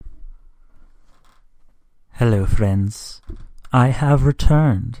Hello, friends. I have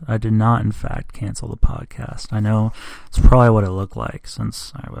returned. I did not, in fact, cancel the podcast. I know it's probably what it looked like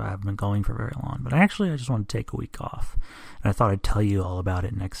since I haven't been going for very long. But I just want to take a week off. And I thought I'd tell you all about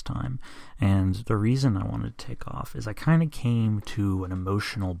it next time. And the reason I wanted to take off is I kind of came to an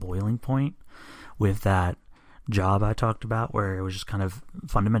emotional boiling point with that job I talked about, where it was just kind of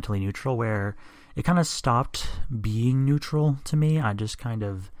fundamentally neutral, where it kind of stopped being neutral to me.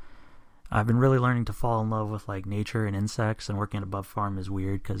 I've been really learning to fall in love with like nature and insects, and working at a bug farm is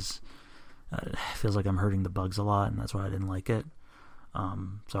weird because it feels like I'm hurting the bugs a lot, and that's why I didn't like it.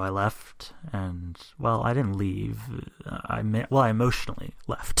 So I left, and well, I didn't leave. I emotionally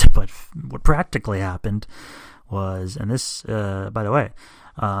left, but what practically happened was, and this, by the way,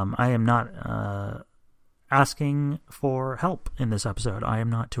 I am not asking for help in this episode. I am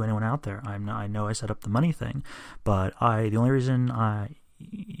not to anyone out there. I know I set up the money thing, but the only reason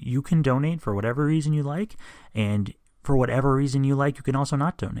you can donate for whatever reason you like, and for whatever reason you like, you can also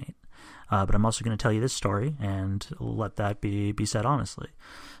not donate. But I'm also going to tell you this story and let that be said honestly.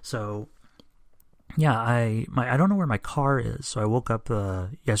 So, yeah, I don't know where my car is. So I woke up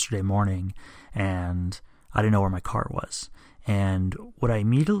yesterday morning and I didn't know where my car was. And what I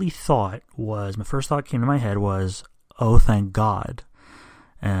immediately thought was, my first thought came to my head was, oh, thank God.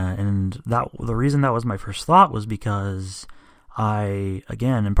 And the reason that was my first thought was because and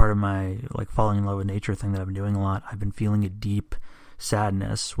part of my like falling in love with nature thing that I've been doing a lot, I've been feeling a deep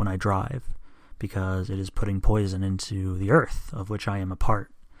sadness when I drive, because it is putting poison into the earth of which I am a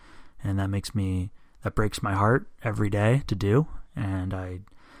part. And that breaks my heart every day to do. And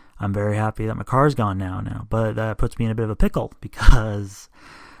I'm very happy that my car's gone now, but that puts me in a bit of a pickle because,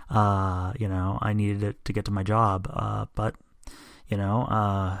 I needed it to get to my job.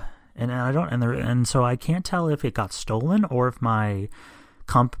 And so I can't tell if it got stolen or if my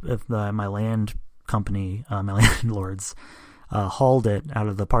land company, my landlords, hauled it out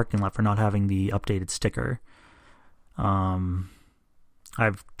of the parking lot for not having the updated sticker.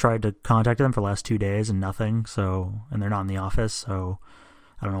 I've tried to contact them for the last 2 days and nothing. And they're not in the office, so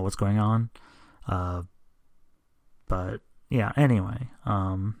I don't know what's going on. But yeah, anyway.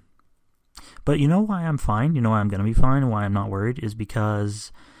 But you know why I'm fine? You know why I'm going to be fine and why I'm not worried is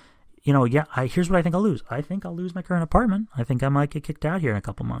because, here's what I think I'll lose. I think I'll lose my current apartment. I think I might get kicked out here in a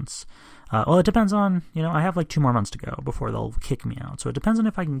couple months. Well, it depends on, I have like 2 more months to go before they'll kick me out. So it depends on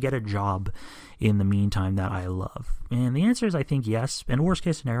if I can get a job in the meantime that I love. And the answer is, I think, yes. And worst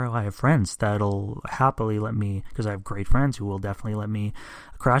case scenario, I have friends that'll happily let me, because I have great friends who will definitely let me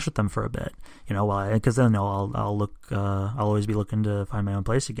crash with them for a bit. Because then I'll always be looking to find my own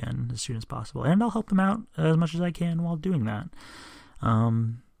place again as soon as possible. And I'll help them out as much as I can while doing that.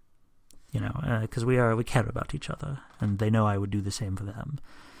 Because we care about each other, and they know I would do the same for them.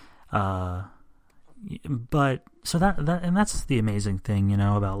 But so that's the amazing thing,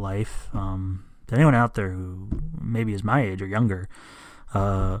 about life. To anyone out there who maybe is my age or younger,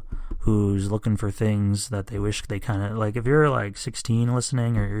 who's looking for things that they wish they kind of like, if you're like 16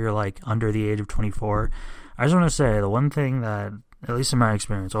 listening, or you're like under the age of 24, I just want to say the one thing that, at least in my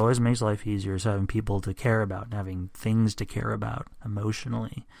experience, always makes life easier is having people to care about and having things to care about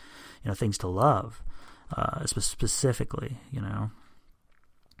emotionally. Things to love, specifically, Yeah.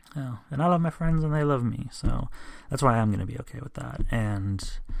 And I love my friends and they love me, so that's why I'm going to be okay with that. And,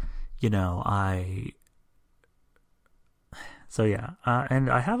 and I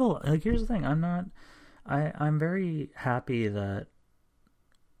have here's the thing, I'm very happy that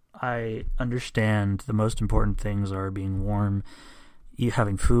I understand the most important things are being warm,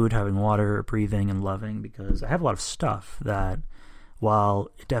 having food, having water, breathing, and loving, because I have a lot of stuff that, while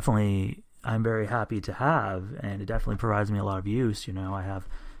it definitely I'm very happy to have, and it definitely provides me a lot of use, I have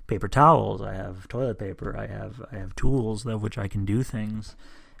paper towels, I have toilet paper, I have tools of which I can do things,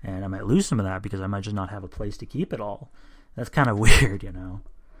 and I might lose some of that because I might just not have a place to keep it all. That's kind of weird,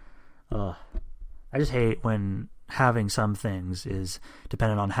 I just hate when having some things is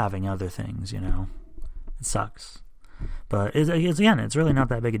dependent on having other things, It sucks. But it's really not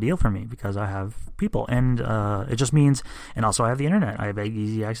that big a deal for me because I have people, and it just means, and also I have the internet. I have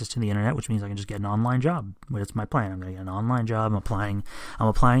easy access to the internet, which means I can just get an online job. That's my plan. I'm going to get an online job. I'm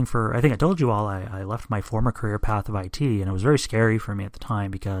applying for, I think I told you all, I left my former career path of IT, and it was very scary for me at the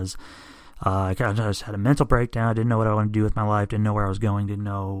time because I just had a mental breakdown. Didn't know what I wanted to do with my life. Didn't know where I was going. Didn't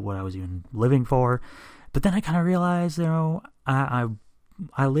know what I was even living for. But then I kind of realized, I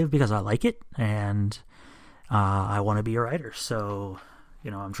live because I like it, and I want to be a writer, so,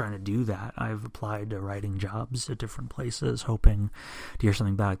 I'm trying to do that. I've applied to writing jobs at different places, hoping to hear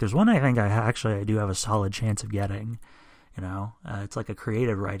something back. There's one I think I do have a solid chance of getting, It's like a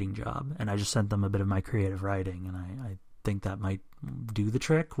creative writing job, and I just sent them a bit of my creative writing, and I think that might do the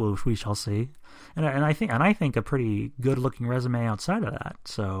trick. Well, we shall see. And I think a pretty good looking resume outside of that.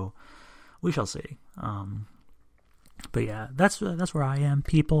 So we shall see. But yeah, that's where I am,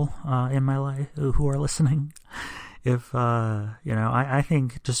 people in my life who are listening. If I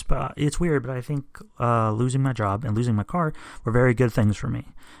think just it's weird, but I think losing my job and losing my car were very good things for me,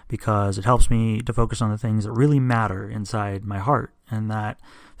 because it helps me to focus on the things that really matter inside my heart, and that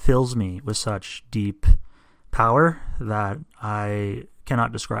fills me with such deep power that I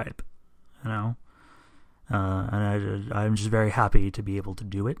cannot describe, and I'm just very happy to be able to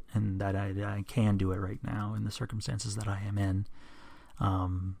do it, and that I can do it right now in the circumstances that I am in.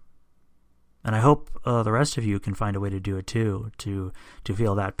 And I hope the rest of you can find a way to do it too, to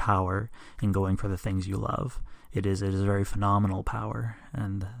feel that power in going for the things you love. It is a very phenomenal power,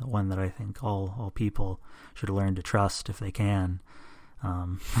 and one that I think all people should learn to trust if they can.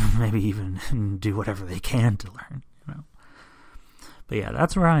 Maybe even do whatever they can to learn, But yeah,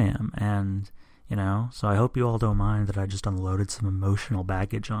 that's where I am, and, so I hope you all don't mind that I just unloaded some emotional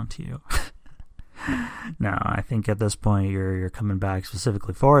baggage onto you. No, I think at this point you're coming back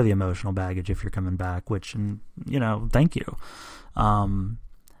specifically for the emotional baggage, if you're coming back, which, thank you.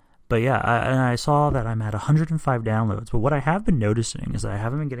 But yeah, I saw that I'm at 105 downloads, but what I have been noticing is that I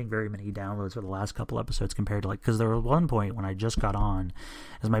haven't been getting very many downloads for the last couple episodes compared to, because there was one point when I just got on,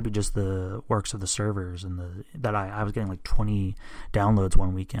 this might be just the works of the servers, and that I was getting 20 downloads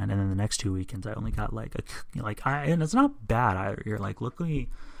one weekend, and then the next 2 weekends I only got and it's not bad. You're look at me,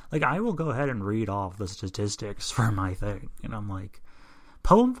 I will go ahead and read off the statistics for my thing, and I'm like,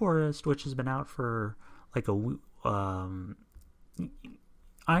 Poem Forest, which has been out for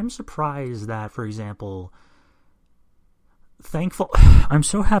I'm surprised that, for example, I'm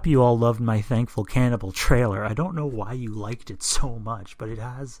so happy you all loved my Thankful Cannibal trailer. I don't know why you liked it so much, but it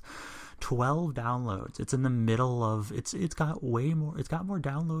has 12 downloads. It's in the middle of, it's got more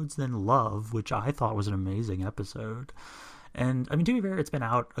downloads than Love, which I thought was an amazing episode. And, to be fair, it's been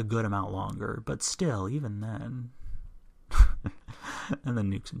out a good amount longer, but still, even then. And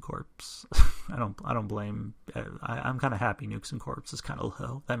then Nukes and Corpse. I don't blame. I'm kind of happy Nukes and Corpse is kind of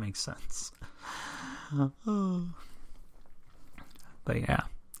low. That makes sense. But yeah.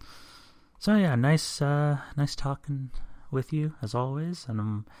 So yeah, nice talking with you as always.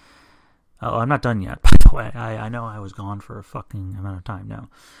 And I'm not done yet. By the way, I know I was gone for a fucking amount of time now.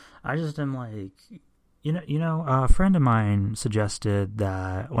 I just am a friend of mine suggested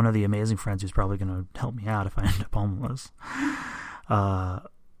that one of the amazing friends who's probably going to help me out if I end up homeless,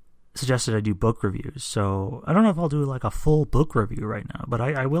 suggested I do book reviews. So I don't know if I'll do a full book review right now, but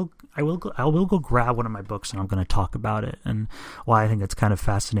I will go grab one of my books, and I'm going to talk about it and why I think it's kind of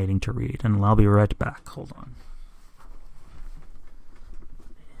fascinating to read. And I'll be right back. Hold on.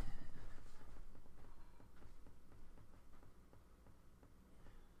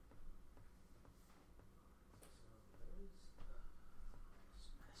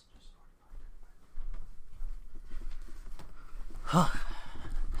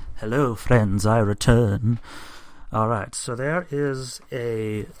 Hello, friends, I return. Alright, so there is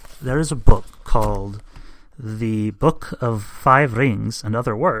a book called The Book of Five Rings and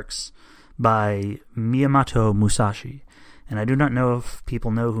Other Works by Miyamoto Musashi. And I do not know if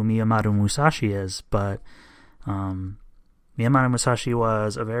people know who Miyamoto Musashi is, but Miyamoto Musashi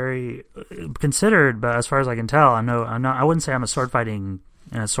was a very considered, but as far as I can tell, I wouldn't say I'm a sword fighting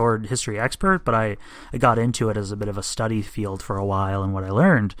and a sword history expert, but I got into it as a bit of a study field for a while, and what I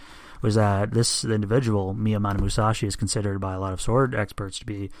learned was that this individual, Miyamoto Musashi, is considered by a lot of sword experts to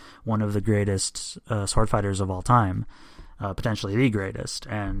be one of the greatest sword fighters of all time, potentially the greatest,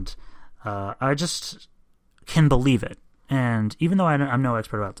 and I just can believe it. And even though I'm no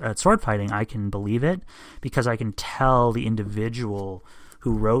expert at sword fighting, I can believe it because I can tell the individual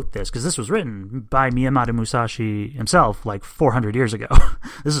who wrote this, because this was written by Miyamoto Musashi himself 400 years ago.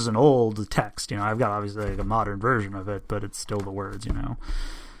 This is an old text, I've got obviously a modern version of it, but it's still the words,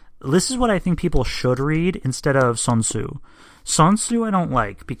 This is what I think people should read instead of Sun Tzu. Sun Tzu I don't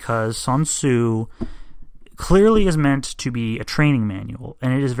like, because Sun Tzu clearly is meant to be a training manual,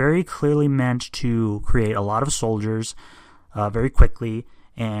 and it is very clearly meant to create a lot of soldiers very quickly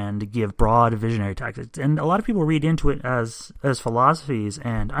and give broad visionary tactics. And a lot of people read into it as philosophies,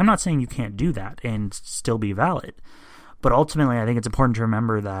 and I'm not saying you can't do that and still be valid. But ultimately, I think it's important to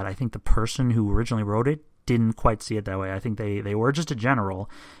remember that I think the person who originally wrote it didn't quite see it that way. I think they were just a general,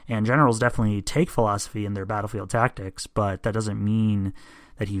 and generals definitely take philosophy in their battlefield tactics, but that doesn't mean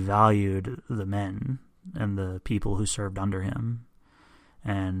that he valued the men and the people who served under him.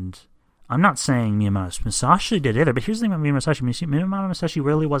 And I'm not saying Miyamoto Musashi did either, but here's the thing about Miyamoto Musashi. Miyamoto Musashi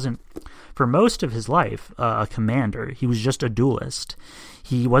really wasn't, for most of his life, a commander. He was just a duelist.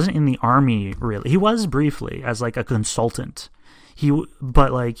 He wasn't in the army, really. He was briefly, as like a consultant.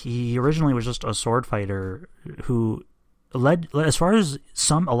 He originally was just a sword fighter who led, as far as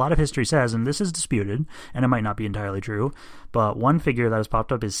a lot of history says, and this is disputed, and it might not be entirely true, but one figure that has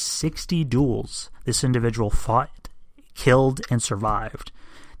popped up is 60 duels this individual fought, killed, and survived.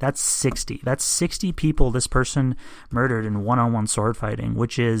 That's 60. That's 60 people this person murdered in one-on-one sword fighting,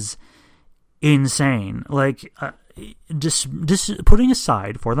 which is insane. Like, just putting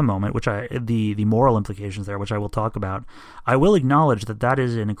aside for the moment, the moral implications there, which I will talk about, I will acknowledge that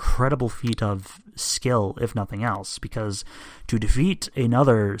is an incredible feat of skill, if nothing else, because to defeat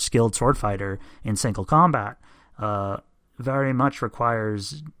another skilled sword fighter in single combat very much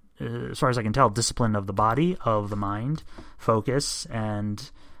requires, as far as I can tell, discipline of the body, of the mind, focus, and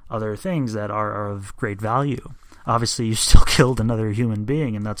other things that are of great value. Obviously, you still killed another human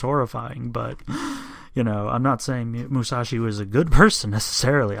being, and that's horrifying, but I'm not saying Musashi was a good person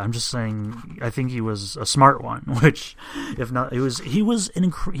necessarily. I'm just saying I think he was a smart one, which, if not, he was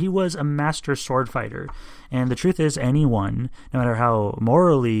a master sword fighter. And the truth is, anyone, no matter how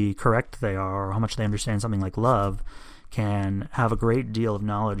morally correct they are or how much they understand something like love, can have a great deal of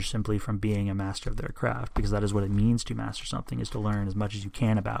knowledge simply from being a master of their craft, because that is what it means to master something, is to learn as much as you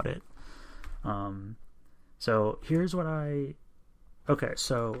can about it. So here's what Okay,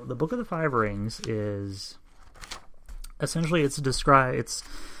 so the Book of the Five Rings is essentially, it's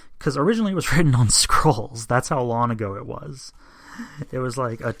because originally it was written on scrolls. That's how long ago it was. It was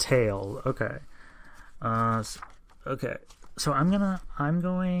like a tale. Okay. Okay. So I'm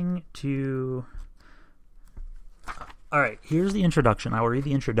going to. All right. Here's the introduction. I will read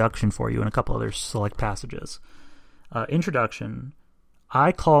the introduction for you and a couple other select passages. Introduction.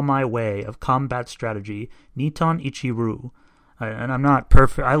 I call my way of combat strategy Niton Ichiru. And I'm not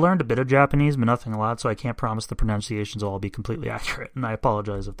perfect. I learned a bit of Japanese, but nothing a lot, so I can't promise the pronunciations will all be completely accurate, and I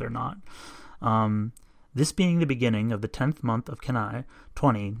apologize if they're not. This being the beginning of the 10th month of Kenai,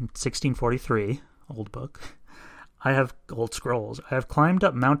 1643, old book, old scrolls, I have climbed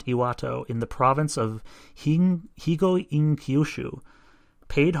up Mount Iwato in the province of Higo-in-Kyushu,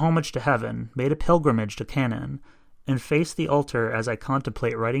 paid homage to heaven, made a pilgrimage to Kannon, and faced the altar as I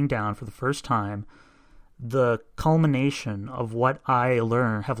contemplate writing down for the first time the culmination of what I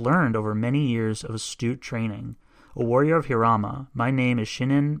have learned over many years of astute training. A warrior of Hirama, my name is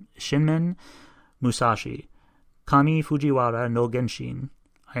Shinmen Musashi, Kami Fujiwara no Genshin.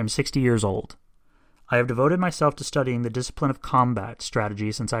 I am 60 years old. I have devoted myself to studying the discipline of combat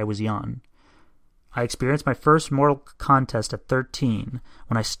strategy since I was young. I experienced my first mortal contest at 13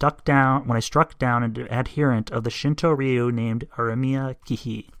 when I struck down an adherent of the Shinto Ryu named Arimiya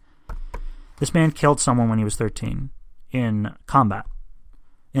Kihi. This man killed someone when he was 13 in combat,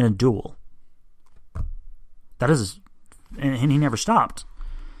 in a duel. And he never stopped.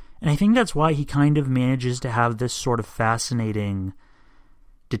 And I think that's why he kind of manages to have this sort of fascinating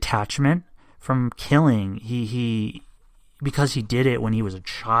detachment from killing. Because he did it when he was a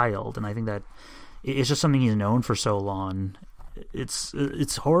child, and I think that it's just something he's known for so long.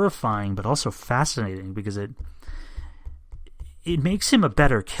 It's horrifying, but also fascinating, because it makes him a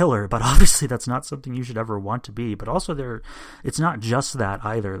better killer, but obviously that's not something you should ever want to be. But also it's not just that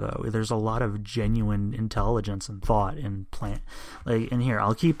either, though. There's a lot of genuine intelligence and thought in plant. Like, and here,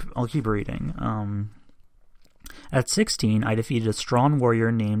 I'll keep reading. At 16, I defeated a strong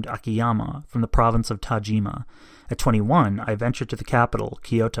warrior named Akiyama from the province of Tajima. At 21, I ventured to the capital,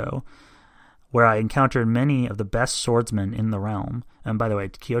 Kyoto, where I encountered many of the best swordsmen in the realm. And by the way,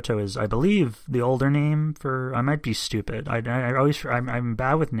 Kyoto is, I believe, the older name for... I might be stupid. I'm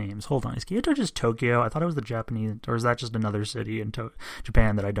bad with names. Hold on. Is Kyoto just Tokyo? I thought it was the Japanese... Or is that just another city in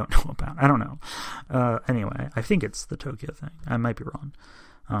Japan that I don't know about? I don't know. Anyway, I think it's the Tokyo thing. I might be wrong.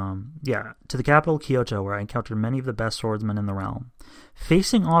 To the capital, Kyoto, where I encountered many of the best swordsmen in the realm.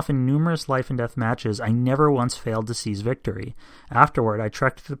 Facing off in numerous life and death matches, I never once failed to seize victory. Afterward, I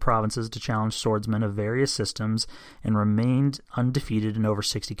trekked through the provinces to challenge swordsmen of various systems and remained undefeated in over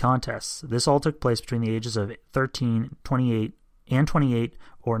 60 contests. This all took place between the ages of 13, 28, and 28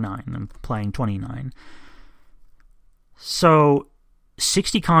 or 9. I'm playing 29. So,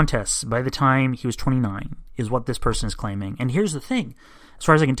 60 contests by the time he was 29 is what this person is claiming. And here's the thing. As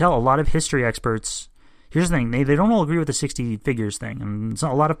far as I can tell, a lot of history experts, here's the thing, they don't all agree with the 60 figures thing, and it's a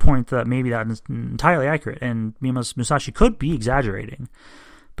lot of points that maybe that is entirely accurate, and Musashi could be exaggerating.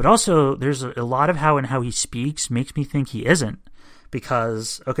 But also, there's a lot of how he speaks makes me think he isn't,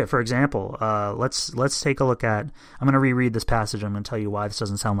 Because, okay, for example, let's take a look at, I'm going to reread this passage. I'm going to tell you why this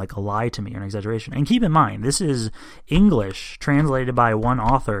doesn't sound like a lie to me or an exaggeration. And keep in mind, this is English translated by one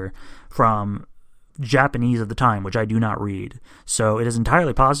author from Japanese at the time, which I do not read. So it is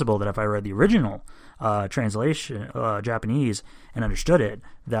entirely possible that if I read the original translation, Japanese, and understood it,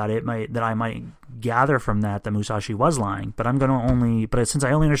 that I might gather from that Mushashi was lying. But but since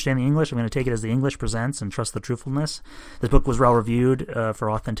I only understand the English, I'm going to take it as the English presents and trust the truthfulness. This book was well reviewed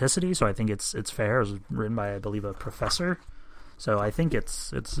for authenticity, so I think it's fair. It was written by, I believe, a professor, so I think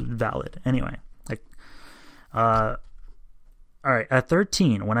it's valid. Anyway, all right, at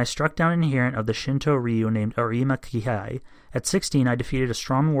 13, when I struck down an adherent of the Shinto Ryu named Arima Kihei. At 16, I defeated a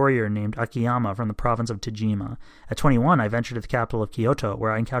strong warrior named Akiyama from the province of Tajima. At 21, I ventured to the capital of Kyoto,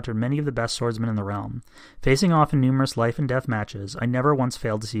 where I encountered many of the best swordsmen in the realm. Facing off in numerous life-and-death matches, I never once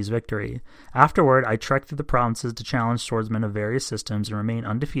failed to seize victory. Afterward, I trekked through the provinces to challenge swordsmen of various systems and remain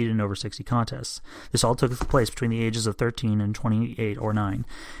undefeated in over 60 contests. This all took place between the ages of 13 and 28 or 9.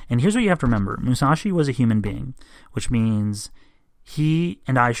 And here's what you have to remember. Mushashi was a human being, which means he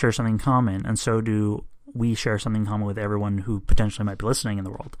and I share something in common, and so do we share something in common with everyone who potentially might be listening in the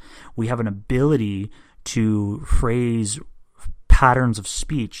world. We have an ability to phrase patterns of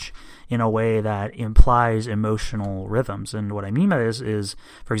speech in a way that implies emotional rhythms. And what I mean by this is,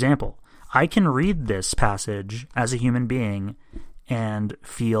 for example, I can read this passage as a human being and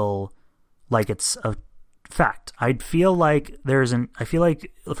feel like it's a fact. I feel like,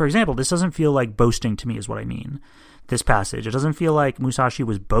 for example, this doesn't feel like boasting to me is what I mean. This passage, it doesn't feel like Mushashi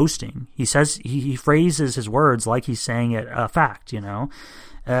was boasting. He says, he phrases his words like he's saying it a fact,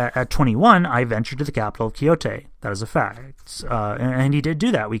 At 21, I ventured to the capital of Kyoto. That is a fact. And he did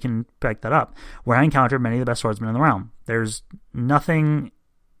do that. We can back that up. Where I encountered many of the best swordsmen in the realm. There's nothing.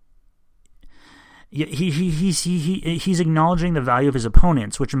 He's acknowledging the value of his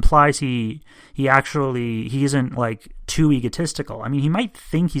opponents, which implies he isn't like too egotistical. I mean, he might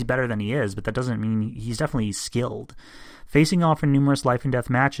think he's better than he is, but that doesn't mean he's definitely skilled. Facing off in numerous life and death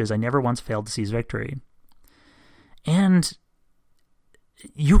matches, I never once failed to seize victory. And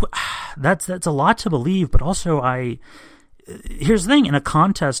that's a lot to believe, but also here's the thing, in a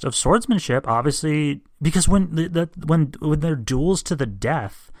contest of swordsmanship, obviously, because when there are duels to the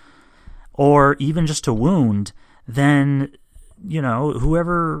death, or even just a wound, then,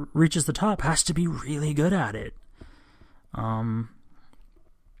 whoever reaches the top has to be really good at it. So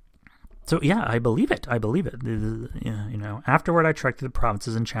yeah, I believe it. Afterward, I trekked through the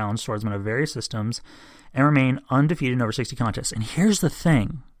provinces and challenged swordsmen of various systems and remained undefeated in over 60 contests. And here's the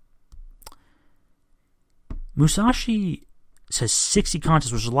thing. Mushashi says 60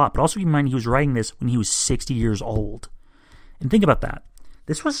 contests, which is a lot, but also keep in mind he was writing this when he was 60 years old. And think about that.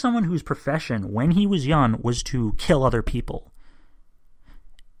 This was someone whose profession, when he was young, was to kill other people.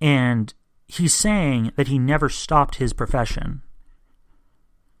 And he's saying that he never stopped his profession.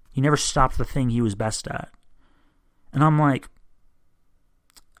 He never stopped the thing he was best at. And I'm like,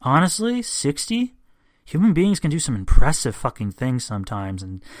 honestly, 60? Human beings can do some impressive fucking things sometimes.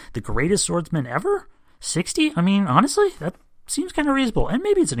 And the greatest swordsman ever? 60? I mean, honestly, that seems kind of reasonable. And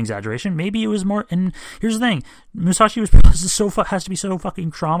maybe it's an exaggeration. Maybe it was more. And here's the thing: Mushashi has to be so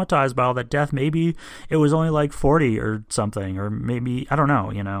fucking traumatized by all that death. Maybe it was only like 40 or something, or maybe I don't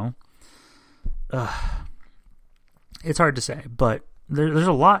know. It's hard to say, but there's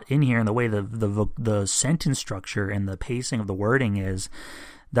a lot in here in the way the sentence structure and the pacing of the wording is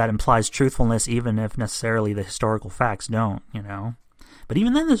that implies truthfulness, even if necessarily the historical facts don't. But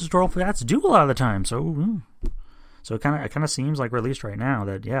even then, the historical facts do a lot of the time. So it kind of seems like, or at least right now,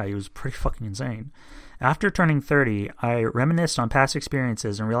 that, yeah, he was pretty fucking insane. After turning 30, I reminisced on past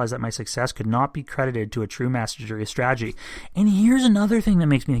experiences and realized that my success could not be credited to a true mastery of strategy. And here's another thing that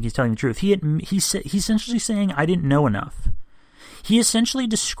makes me think he's telling the truth. He's essentially saying, I didn't know enough. He essentially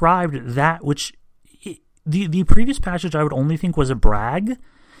described that which, the previous passage I would only think was a brag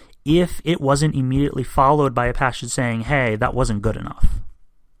if it wasn't immediately followed by a passage saying, hey, that wasn't good enough.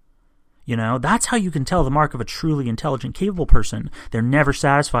 That's how you can tell the mark of a truly intelligent, capable person. They're never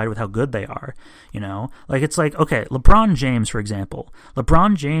satisfied with how good they are. It's like, okay, LeBron James, for example.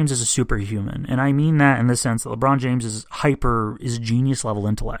 LeBron James is a superhuman. And I mean that in the sense that LeBron James is genius level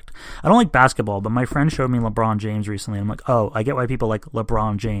intellect. I don't like basketball, but my friend showed me LeBron James recently. And I'm like, oh, I get why people like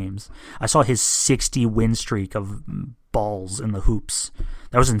LeBron James. I saw his 60 win streak of balls in the hoops.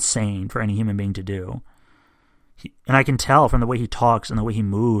 That was insane for any human being to do. And I can tell from the way he talks and the way he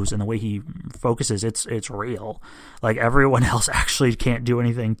moves and the way he focuses, it's real. Like, everyone else actually can't do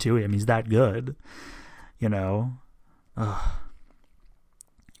anything to him. He's that good, All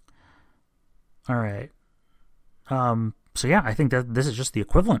right. So yeah, I think that this is just the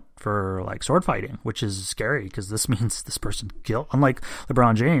equivalent for like sword fighting, which is scary because this means this person killed. Unlike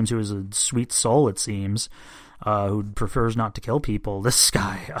LeBron James, who is a sweet soul, it seems, who prefers not to kill people. This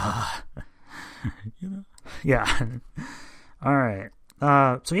guy, yeah. All right.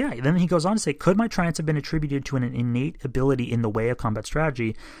 So yeah, then he goes on to say, could my triumphs have been attributed to an innate ability in the way of combat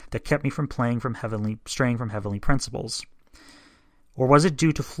strategy that kept me from straying from heavenly principles? Or was it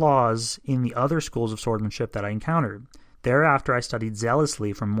due to flaws in the other schools of swordsmanship that I encountered? Thereafter, I studied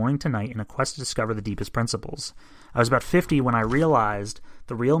zealously from morning to night in a quest to discover the deepest principles. I was about 50 when I realized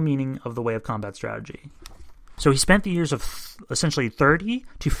the real meaning of the way of combat strategy. So he spent the years of essentially 30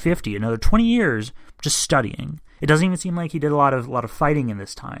 to 50, another 20 years, just studying. It doesn't even seem like he did a lot of fighting in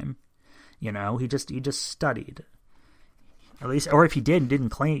this time. You know, he just studied. At least, or if he didn't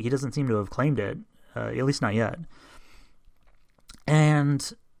claim, he doesn't seem to have claimed it. At least not yet.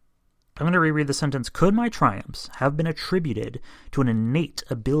 And I'm going to reread the sentence. Could my triumphs have been attributed to an innate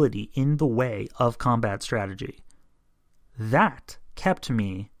ability in the way of combat strategy that kept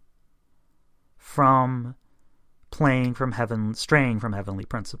me from straying from heavenly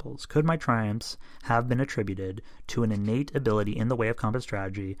principles? Could my triumphs have been attributed to an innate ability in the way of combat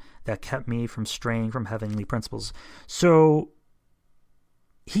strategy that kept me from straying from heavenly principles? So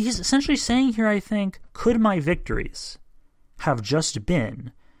he's essentially saying here, I think, could my victories have just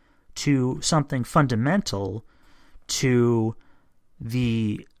been to something fundamental to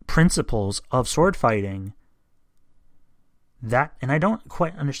the principles of sword fighting that, and I don't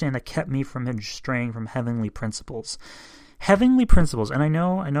quite understand, that kept me from straying from heavenly principles. Heavenly principles, and I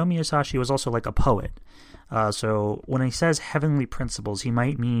know Mushashi was also like a poet. So when he says heavenly principles, he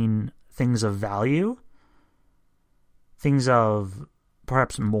might mean things of value, things of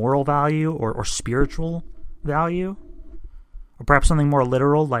perhaps moral value or spiritual value. Or perhaps something more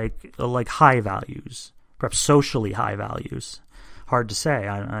literal, like high values, perhaps socially high values. Hard to say.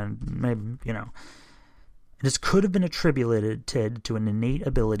 Maybe, This could have been attributed to an innate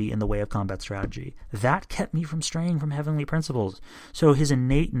ability in the way of combat strategy that kept me from straying from heavenly principles. So his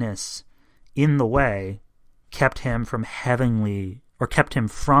innateness in the way kept him from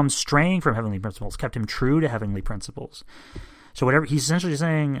straying from heavenly principles, kept him true to heavenly principles. So whatever he's essentially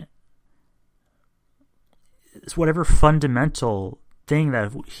saying. Whatever fundamental thing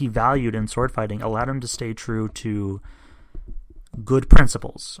that he valued in sword fighting allowed him to stay true to good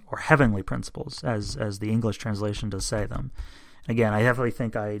principles or heavenly principles, as the English translation does say them. Again, I definitely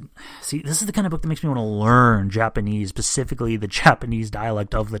think this is the kind of book that makes me want to learn Japanese, specifically the Japanese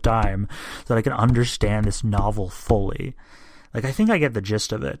dialect of the time, so that I can understand this novel fully. Like, I think I get the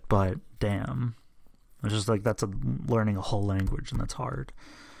gist of it, but damn. It's just like learning a whole language, and that's hard.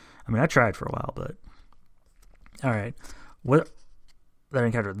 I mean, I tried for a while, but... All right. What that I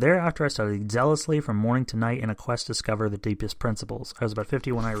encountered. Thereafter, I studied zealously from morning to night in a quest to discover the deepest principles. I was about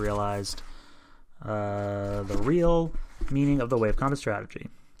 50 when I realized the real meaning of the way of combat strategy.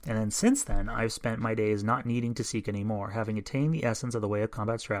 And then since then, I've spent my days not needing to seek any more. Having attained the essence of the way of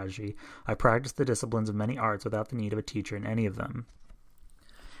combat strategy, I practiced the disciplines of many arts without the need of a teacher in any of them.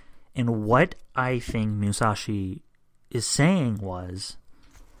 And what I think Mushashi is saying was...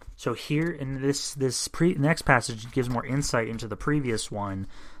 So here in this next passage gives more insight into the previous one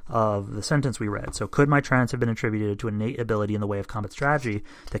of the sentence we read. So could my triumphs have been attributed to an innate ability in the way of combat strategy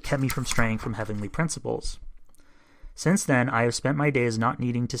that kept me from straying from heavenly principles? Since then, I have spent my days not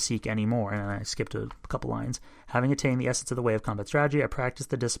needing to seek any more. And I skipped a couple lines. Having attained the essence of the way of combat strategy, I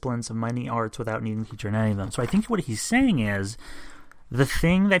practiced the disciplines of many arts without needing a teacher in any of them. So I think what he's saying is the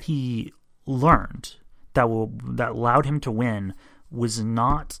thing that he learned that allowed him to win was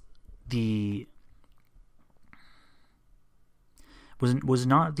not the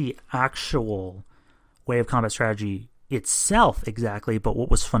actual way of combat strategy itself exactly, but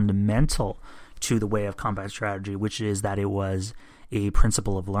what was fundamental to the way of combat strategy, which is that it was a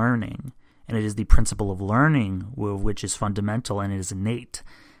principle of learning, and it is the principle of learning which is fundamental and it is innate.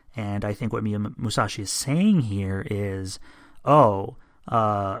 And I think what Mushashi is saying here is,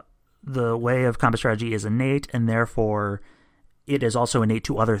 the way of combat strategy is innate, and therefore it is also innate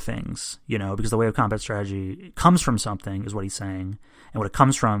to other things, because the way of combat strategy comes from something, is what he's saying. And what it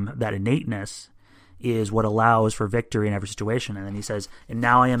comes from, that innateness, is what allows for victory in every situation. And then he says, and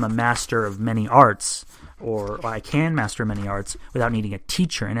now I am a master of many arts, or I can master many arts without needing a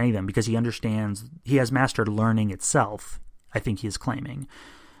teacher in any of them, because he understands, he has mastered learning itself, I think he is claiming.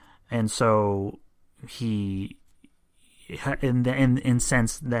 And so he... in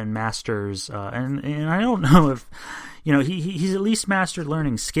sense then masters and I don't know if he's at least mastered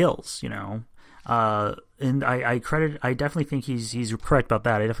learning skills, and I definitely think he's correct about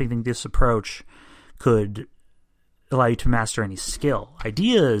that. I definitely think this approach could allow you to master any skill.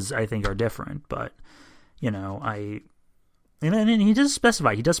 Ideas, I think, are different, but, and he does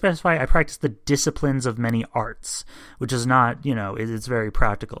specify, I practice the disciplines of many arts, which is not, it's very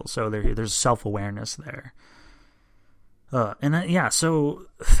practical. So there's self-awareness there. So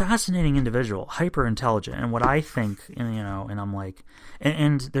fascinating individual, hyper intelligent, and what I think, and I'm like,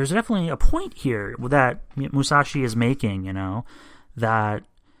 and there's definitely a point here that Mushashi is making, that,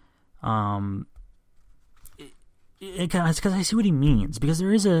 it's because I see what he means, because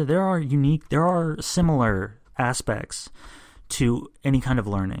there are similar aspects to any kind of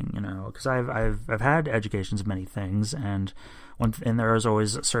learning, because I've had educations of many things, and there is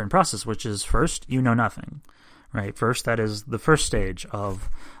always a certain process, which is first, nothing. Right. First, that is the first stage of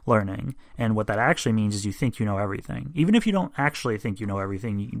learning. And what that actually means is you think you know everything. Even if you don't actually think you know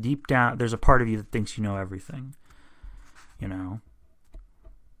everything, deep down, there's a part of you that thinks you know everything.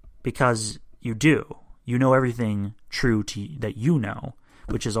 Because you do. You know everything true that you know,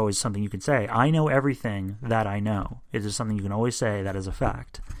 which is always something you can say. I know everything that I know. It is something you can always say that is a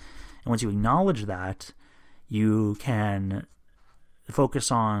fact. And once you acknowledge that, you can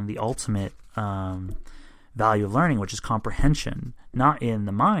focus on the ultimate value of learning, which is comprehension, not in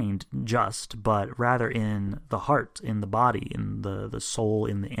the mind just, but rather in the heart, in the body, in the soul,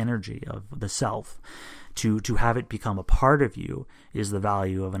 in the energy of the self. To have it become a part of you is the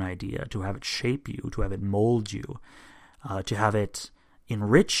value of an idea. To have it shape you, to have it mold you, to have it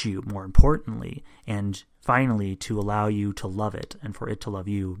enrich you, more importantly, and finally to allow you to love it, and for it to love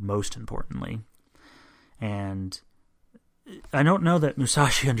you most importantly. And I don't know that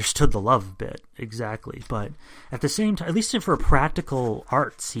Mushashi understood the love bit exactly, but at the same time, at least for practical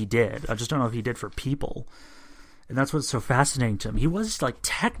arts, he did. I just don't know if he did for people. And that's what's so fascinating to him. He was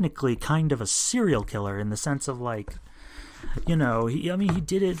technically kind of a serial killer in the sense of he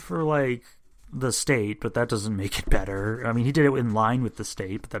did it for the state, but that doesn't make it better. I mean, he did it in line with the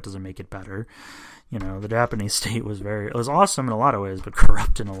state, but that doesn't make it better. The Japanese state it was awesome in a lot of ways, but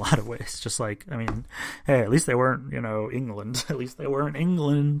corrupt in a lot of ways. Just hey, at least they weren't, England. At least they weren't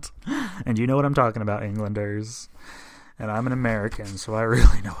England. And you know what I'm talking about, Englanders. And I'm an American, so I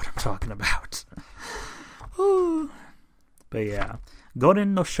really know what I'm talking about. But yeah,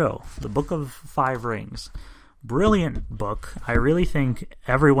 Goren no Sho, the Book of Five Rings. Brilliant book. I really think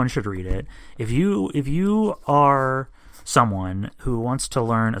everyone should read it. If you are someone who wants to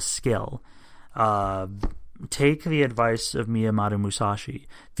learn a skill, take the advice of Miyamoto Musashi.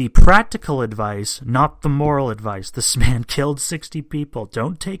 The practical advice, not the moral advice. This man killed 60 people.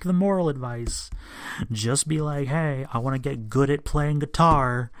 Don't take the moral advice. Just be like, hey, I want to get good at playing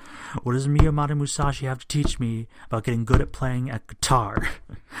guitar. What does Miyamoto Musashi have to teach me about getting good at playing a guitar?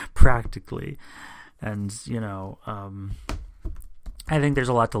 Practically. And, I think there's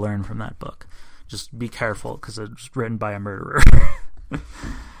a lot to learn from that book. Just be careful, because it's written by a murderer.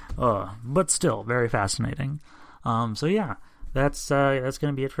 But still, very fascinating. So yeah, that's going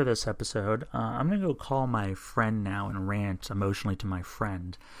to be it for this episode. I'm going to go call my friend now and rant emotionally to my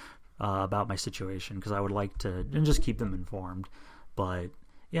friend about my situation, because I would like to, and just keep them informed. But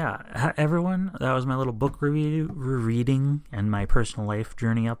yeah, everyone, that was my little book reading and my personal life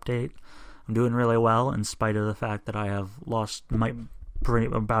journey update. I'm doing really well in spite of the fact that I have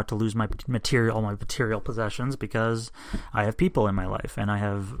about to lose all my material possessions, because I have people in my life and I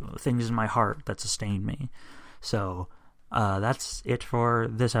have things in my heart that sustain me. So that's it for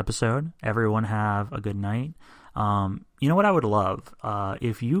this episode. Everyone have a good night. You know what I would love?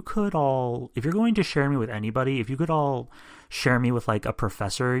 If you're going to share me with anybody, if you could all share me with a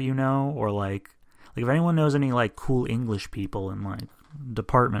professor, or if anyone knows any cool English people and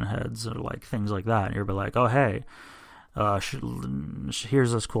department heads or things like that, you'll be like, oh hey,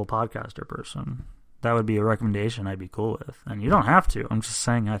 here's this cool podcaster person. That would be a recommendation I'd be cool with. And you don't have to. I'm just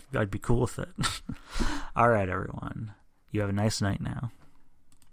saying I'd be cool with it. All right, everyone. You have a nice night now.